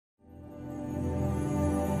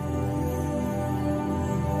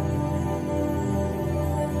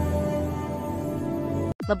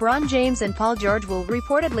LeBron James and Paul George will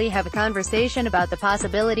reportedly have a conversation about the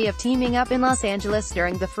possibility of teaming up in Los Angeles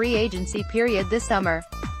during the free agency period this summer.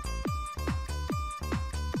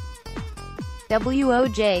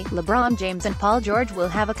 WOJ, LeBron James and Paul George will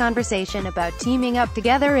have a conversation about teaming up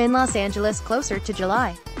together in Los Angeles closer to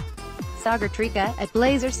July. Sagar Trika, at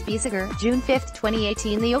Blazers Sagar, June 5,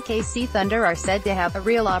 2018. The OKC Thunder are said to have a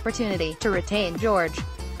real opportunity to retain George.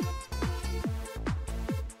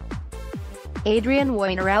 Adrian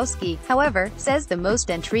Wojnarowski, however, says the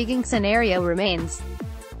most intriguing scenario remains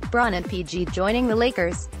Bron and PG joining the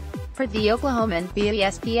Lakers. For the Oklahoman, via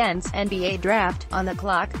ESPN's NBA Draft, on the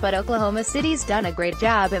clock, but Oklahoma City's done a great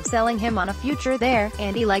job of selling him on a future there,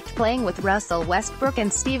 and he liked playing with Russell Westbrook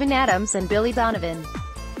and Steven Adams and Billy Donovan.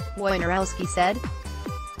 Wojnarowski said,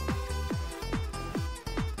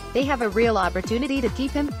 "They have a real opportunity to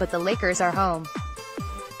keep him, but the Lakers are home.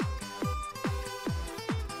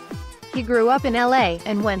 He grew up in LA,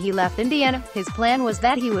 and when he left Indiana, his plan was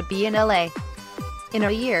that he would be in LA in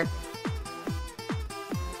a year.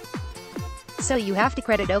 So you have to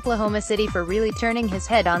credit Oklahoma City for really turning his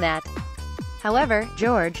head on that. However,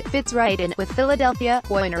 George fits right in with Philadelphia,"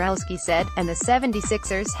 Wojnarowski said, "and the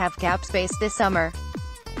 76ers have cap space this summer.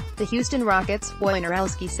 The Houston Rockets,"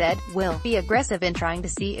 Wojnarowski said, "will be aggressive in trying to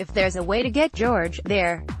see if there's a way to get George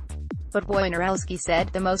there." But Wojnarowski said,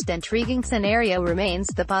 the most intriguing scenario remains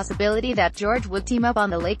the possibility that George would team up on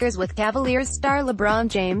the Lakers with Cavaliers star LeBron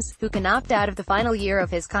James, who can opt out of the final year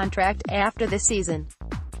of his contract after this season.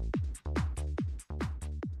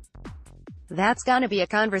 "That's gonna be a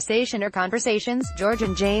conversation or conversations George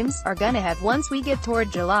and James are gonna have once we get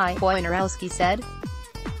toward July," Wojnarowski said.